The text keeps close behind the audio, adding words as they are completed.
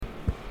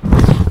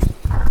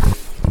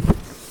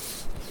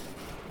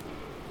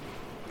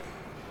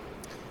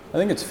I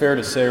think it's fair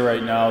to say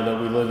right now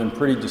that we live in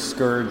pretty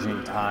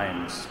discouraging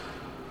times.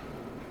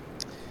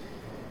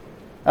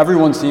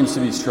 Everyone seems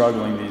to be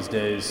struggling these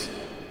days.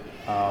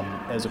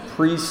 As a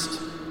priest,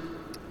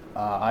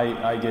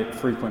 I get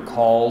frequent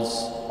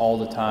calls all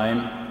the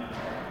time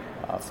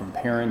from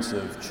parents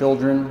of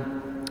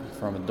children,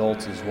 from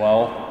adults as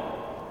well.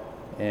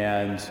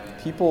 And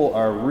people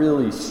are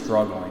really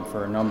struggling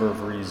for a number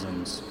of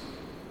reasons.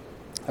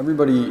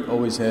 Everybody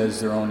always has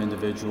their own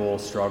individual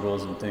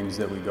struggles and things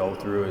that we go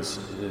through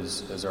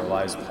as our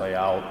lives play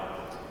out.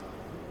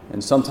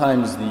 And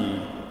sometimes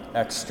the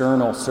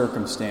external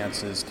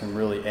circumstances can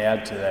really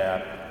add to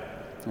that.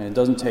 And it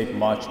doesn't take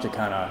much to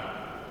kind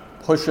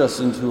of push us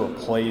into a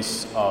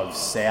place of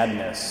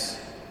sadness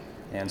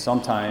and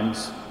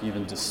sometimes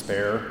even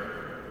despair.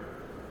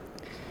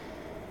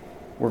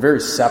 We're very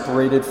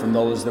separated from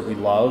those that we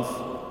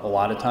love a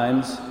lot of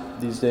times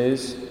these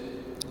days.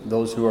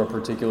 Those who are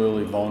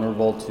particularly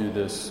vulnerable to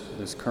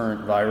this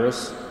current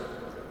virus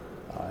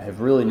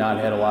have really not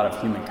had a lot of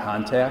human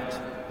contact.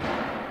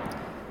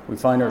 We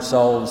find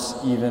ourselves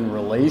even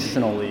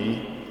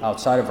relationally,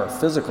 outside of our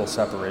physical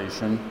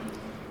separation,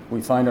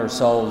 we find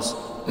ourselves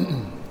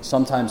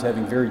sometimes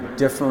having very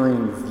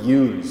differing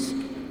views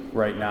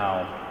right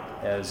now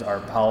as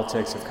our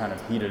politics have kind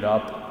of heated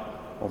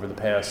up over the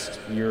past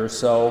year or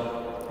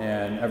so,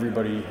 and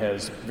everybody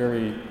has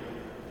very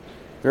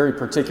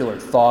particular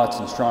thoughts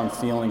and strong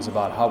feelings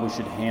about how we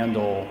should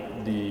handle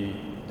the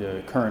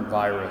current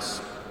virus.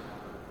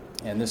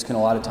 And this can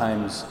a lot of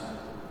times,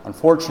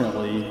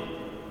 unfortunately,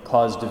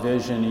 cause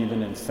division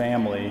even in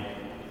family,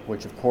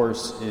 which of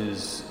course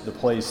is the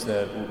place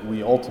that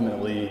we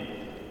ultimately,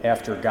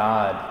 after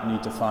God,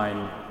 need to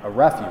find a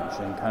refuge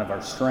and kind of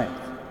our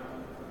strength.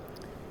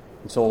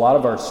 And so a lot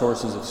of our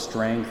sources of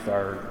strength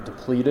are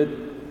depleted.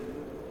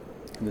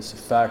 And this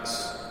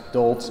affects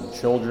adults and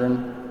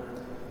children.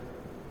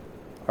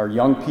 Our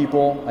young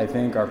people, I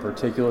think, are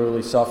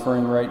particularly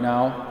suffering right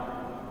now.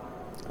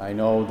 I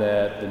know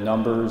that the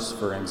numbers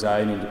for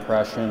anxiety and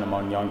depression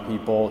among young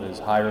people is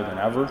higher than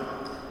ever,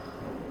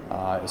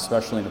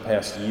 especially in the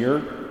past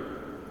year.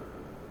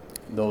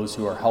 Those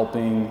who are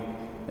helping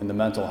in the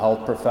mental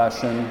health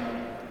profession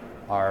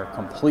are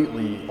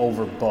completely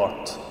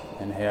overbooked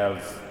and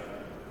have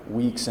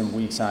weeks and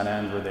weeks on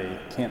end where they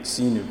can't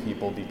see new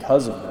people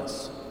because of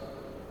this.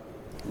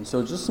 And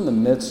so just in the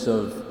midst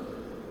of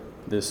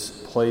this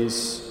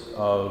place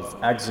of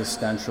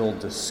existential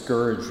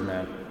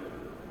discouragement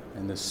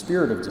and the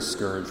spirit of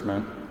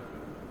discouragement,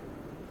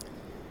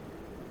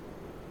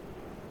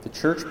 the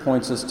church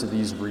points us to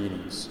these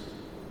readings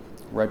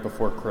right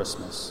before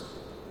Christmas.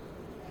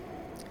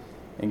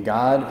 And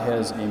God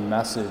has a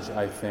message,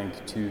 I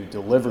think, to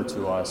deliver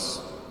to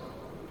us,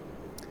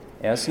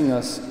 asking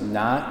us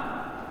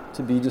not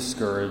to be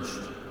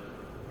discouraged,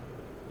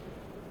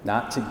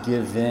 not to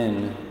give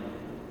in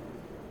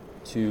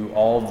to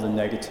all of the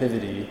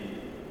negativity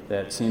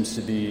that seems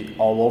to be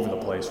all over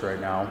the place right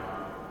now,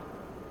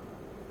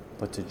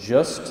 but to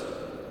just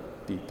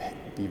be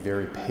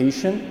very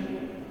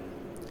patient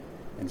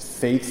and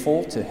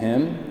faithful to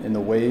Him in the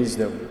ways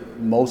that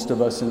most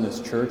of us in this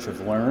church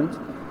have learned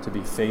to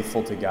be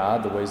faithful to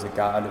God, the ways that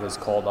God has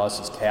called us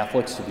as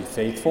Catholics to be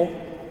faithful,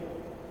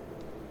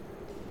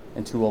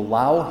 and to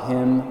allow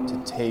Him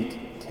to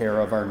take care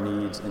of our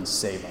needs and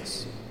save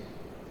us.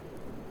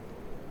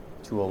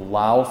 To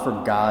allow for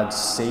God's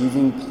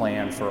saving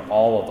plan for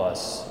all of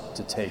us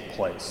to take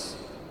place.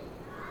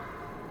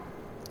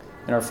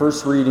 In our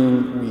first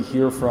reading, we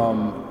hear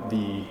from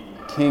the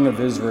King of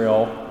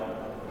Israel,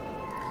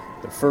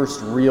 the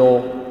first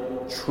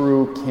real,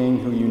 true king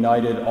who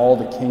united all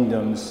the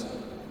kingdoms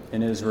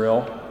in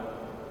Israel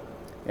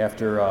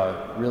after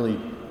a really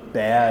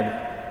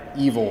bad,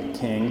 evil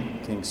king,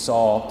 King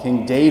Saul,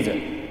 King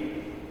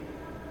David.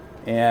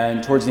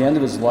 And towards the end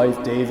of his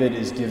life, David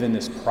is given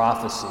this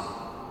prophecy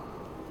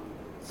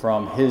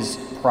from his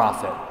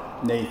prophet,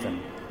 Nathan.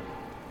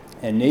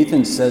 And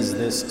Nathan says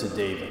this to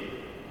David.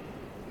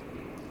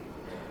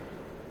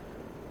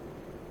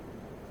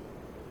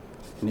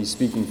 And he's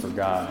speaking for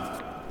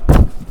God.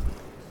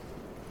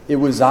 "It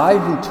was I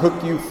who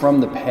took you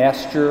from the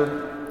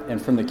pasture and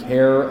from the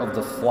care of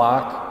the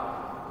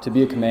flock to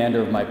be a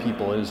commander of my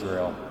people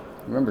Israel."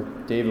 Remember,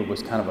 David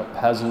was kind of a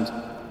peasant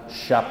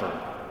shepherd.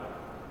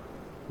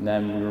 And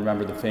then we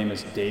remember the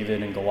famous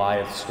David and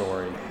Goliath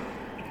story.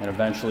 And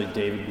eventually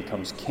David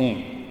becomes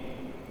king.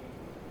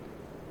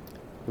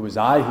 "It was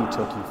I who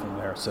took you from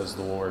there, says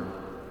the Lord.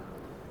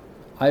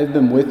 I have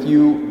been with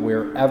you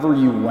wherever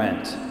you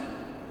went,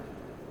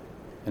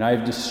 and I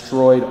have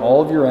destroyed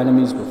all of your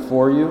enemies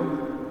before you.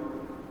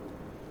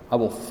 I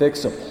will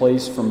fix a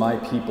place for my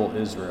people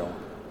Israel,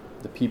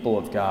 the people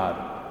of God.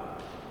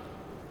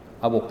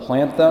 I will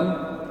plant them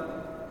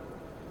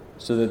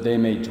so that they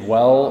may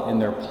dwell in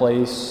their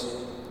place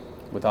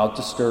without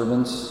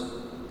disturbance.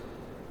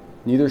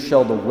 Neither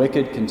shall the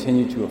wicked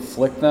continue to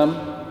afflict them.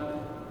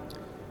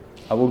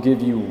 I will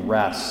give you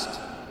rest.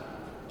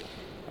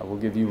 I will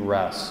give you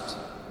rest.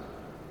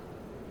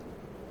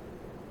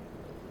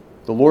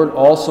 The Lord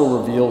also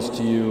reveals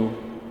to you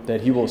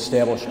that he will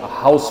establish a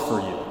house for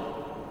you.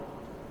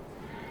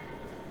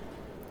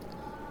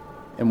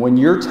 And when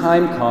your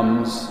time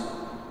comes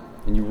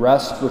and you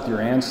rest with your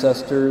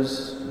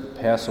ancestors and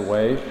pass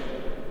away,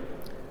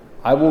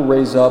 I will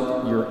raise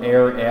up your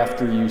heir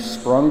after you,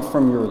 sprung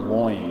from your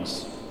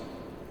loins,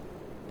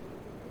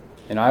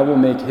 and I will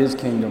make his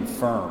kingdom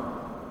firm.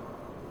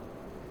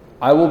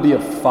 I will be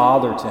a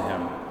father to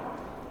him,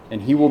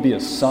 and he will be a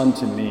son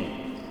to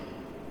me.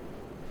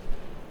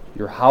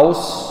 Your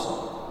house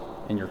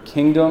and your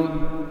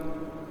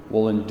kingdom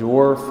will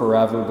endure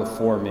forever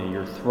before me.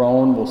 Your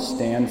throne will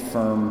stand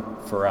firm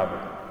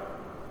forever.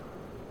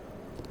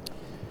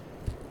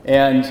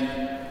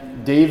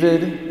 And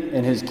David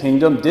and his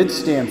kingdom did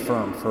stand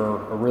firm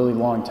for a really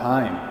long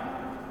time,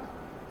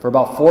 for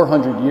about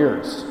 400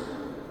 years.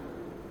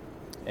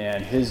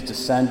 And his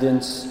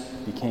descendants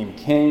became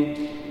king.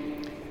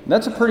 And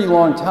that's a pretty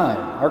long time.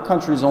 Our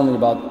country's only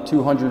about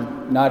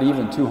 200, not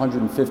even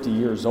 250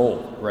 years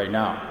old right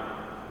now.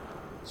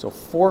 So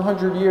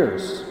 400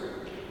 years.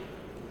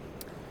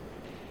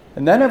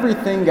 And then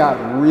everything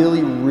got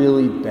really,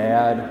 really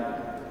bad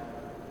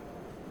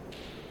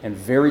and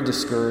very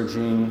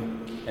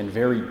discouraging and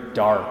very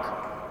dark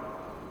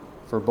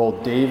for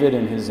both David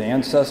and his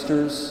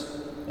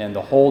ancestors and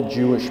the whole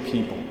Jewish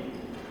people.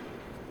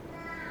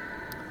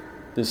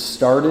 This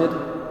started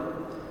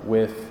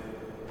with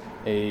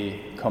a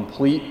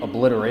complete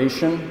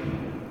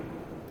obliteration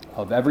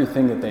of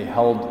everything that they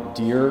held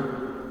dear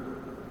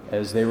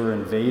as they were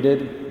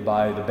invaded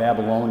by the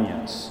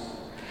Babylonians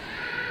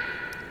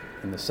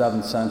in the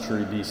 7th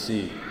century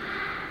BC.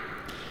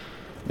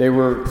 They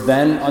were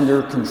then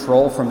under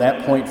control from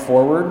that point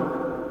forward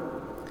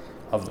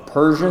of the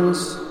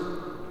Persians,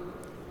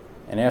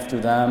 and after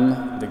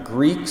them, the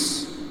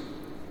Greeks,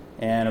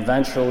 and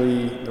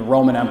eventually the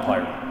Roman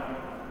Empire.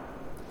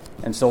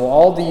 And so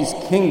all these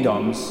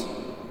kingdoms,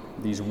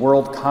 these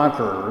world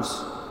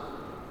conquerors,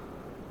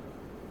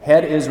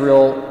 had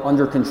Israel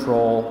under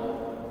control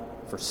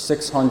for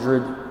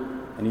 600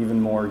 and even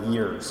more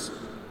years.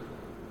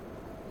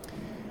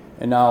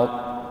 And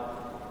now,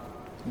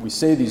 we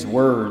say these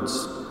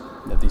words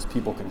that these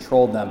people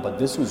controlled them, but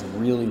this was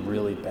really,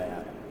 really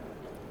bad.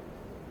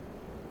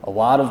 A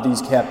lot of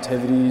these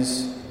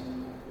captivities,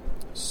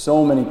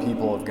 so many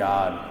people of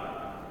God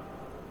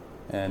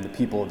and the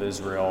people of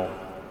Israel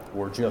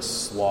were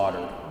just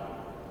slaughtered.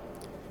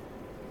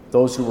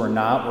 Those who were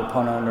not were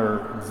put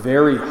under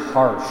very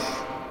harsh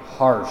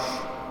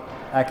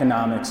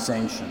economic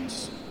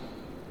sanctions.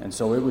 And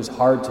so it was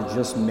hard to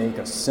just make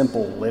a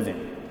simple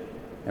living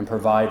and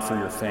provide for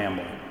your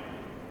family.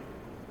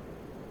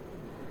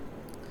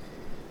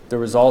 There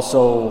was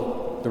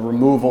also the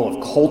removal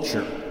of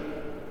culture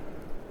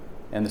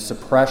and the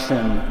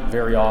suppression,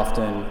 very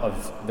often,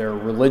 of their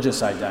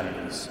religious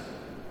identities.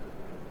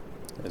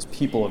 As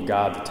people of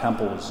God, the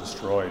temple was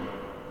destroyed.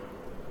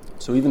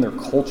 So even their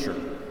culture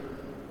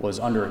was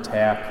under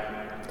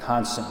attack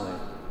constantly.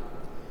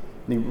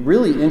 The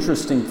really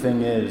interesting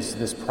thing is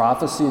this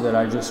prophecy that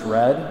I just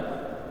read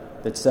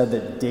that said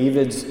that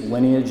David's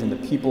lineage and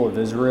the people of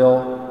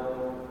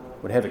Israel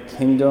would have a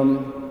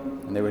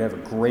kingdom and they would have a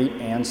great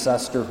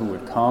ancestor who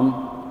would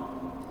come.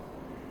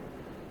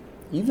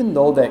 Even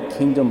though that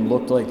kingdom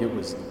looked like it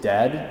was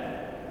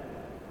dead,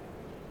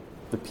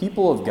 the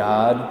people of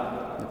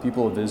God, the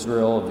people of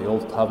Israel of the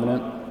Old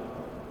Covenant,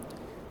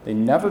 they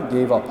never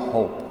gave up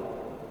hope.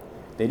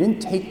 They didn't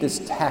take this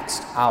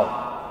text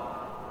out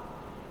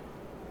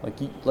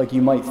like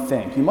you might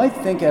think. You might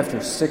think after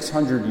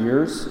 600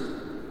 years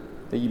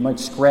that you might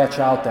scratch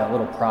out that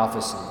little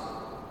prophecy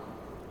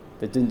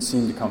that didn't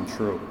seem to come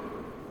true.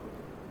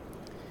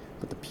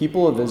 But the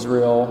people of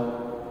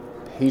Israel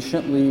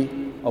patiently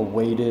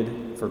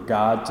awaited for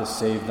God to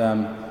save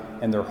them,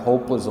 and their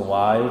hope was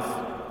alive.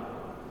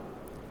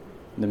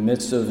 In the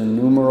midst of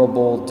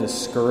innumerable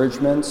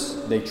discouragements,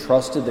 they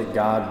trusted that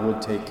God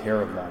would take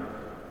care of them.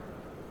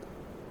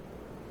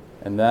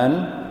 And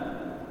then,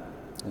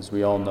 as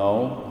we all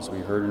know, as we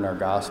heard in our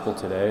gospel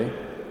today,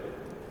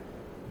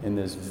 in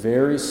this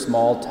very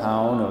small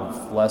town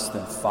of less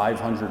than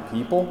 500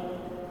 people,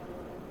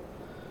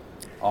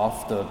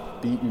 off the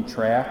beaten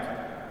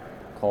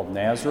track called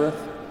Nazareth,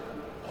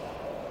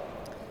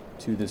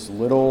 to this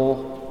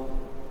little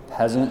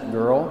peasant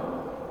girl,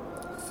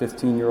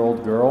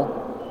 15-year-old girl,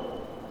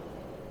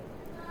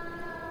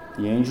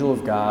 the angel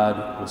of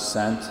God was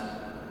sent,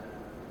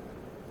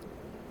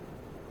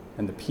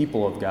 and the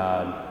people of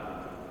God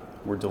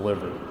were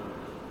delivered.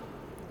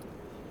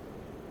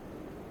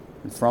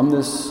 And from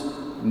this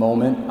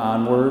moment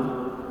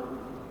onward,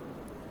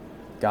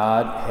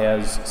 God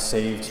has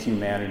saved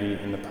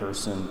humanity in the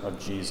person of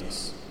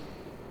Jesus.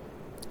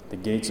 The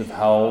gates of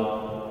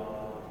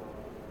hell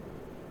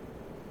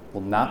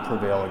will not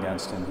prevail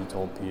against him, he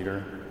told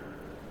Peter.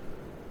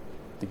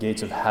 The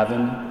gates of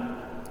heaven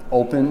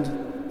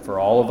opened for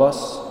all of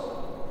us,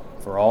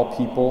 for all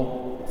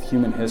people of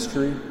human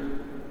history.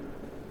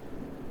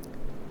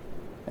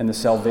 And the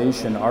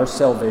salvation, our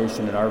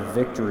salvation and our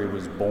victory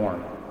was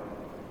born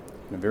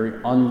in a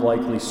very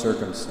unlikely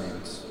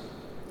circumstance.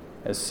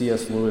 as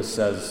C.S. Lewis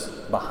says,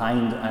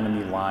 behind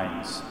enemy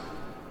lines.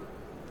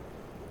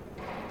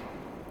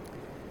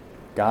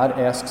 God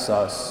asks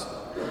us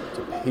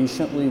to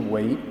patiently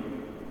wait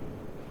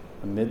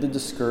amid the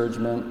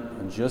discouragement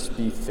and just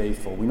be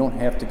faithful. We don't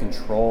have to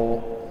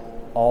control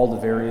all the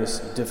various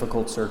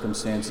difficult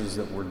circumstances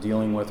that we're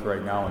dealing with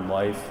right now in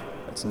life.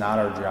 That's not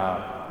our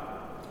job.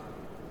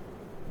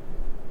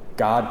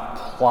 God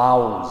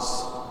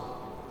plows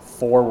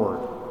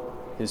forward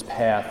his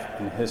path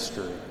in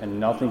history, and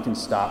nothing can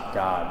stop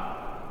God.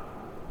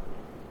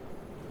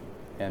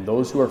 And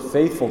those who are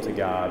faithful to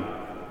God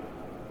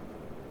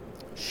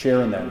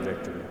share in that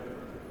victory.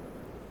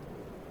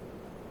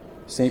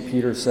 St.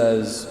 Peter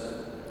says,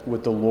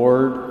 with the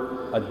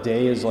Lord, a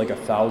day is like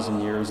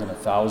 1,000 years, and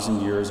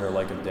 1,000 years are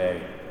like a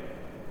day.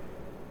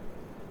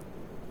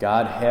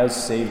 God has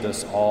saved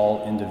us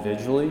all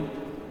individually,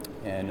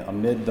 and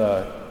amid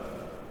the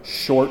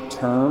short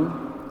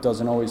term,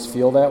 doesn't always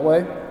feel that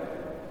way,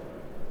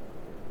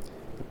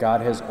 but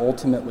God has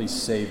ultimately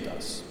saved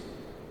us,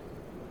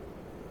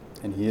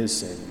 and he is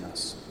saving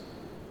us.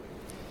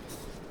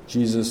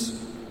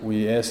 Jesus,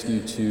 we ask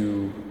you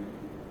to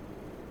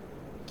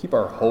keep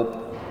our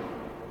hope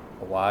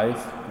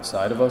alive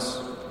inside of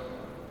us.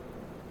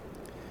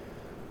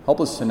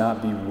 Help us to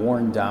not be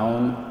worn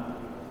down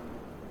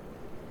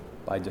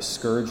by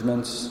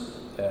discouragements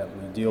that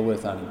we deal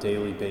with on a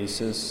daily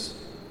basis,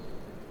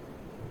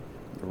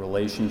 the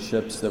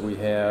relationships that we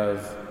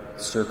have,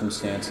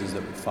 circumstances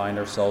that we find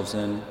ourselves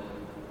in.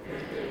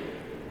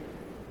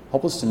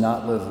 Help us to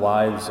not live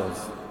lives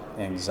of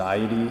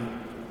anxiety,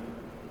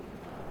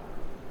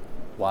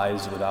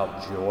 lives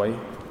without joy.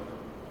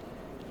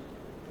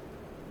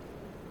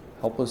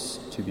 Help us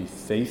to be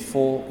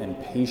faithful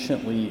and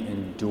patiently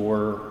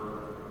endure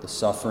the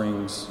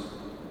sufferings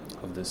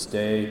of this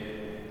day,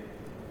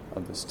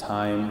 of this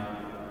time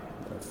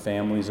that our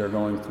families are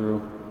going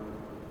through.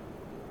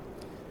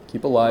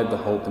 Keep alive the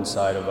hope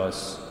inside of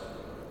us,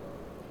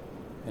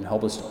 and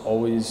help us to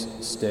always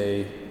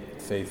stay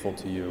faithful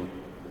to you.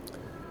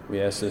 We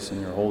ask this in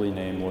your holy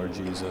name, Lord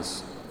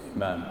Jesus.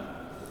 Amen.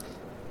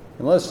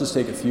 And let's just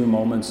take a few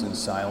moments in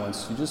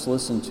silence to just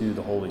listen to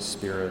the Holy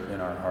Spirit in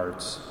our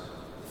hearts.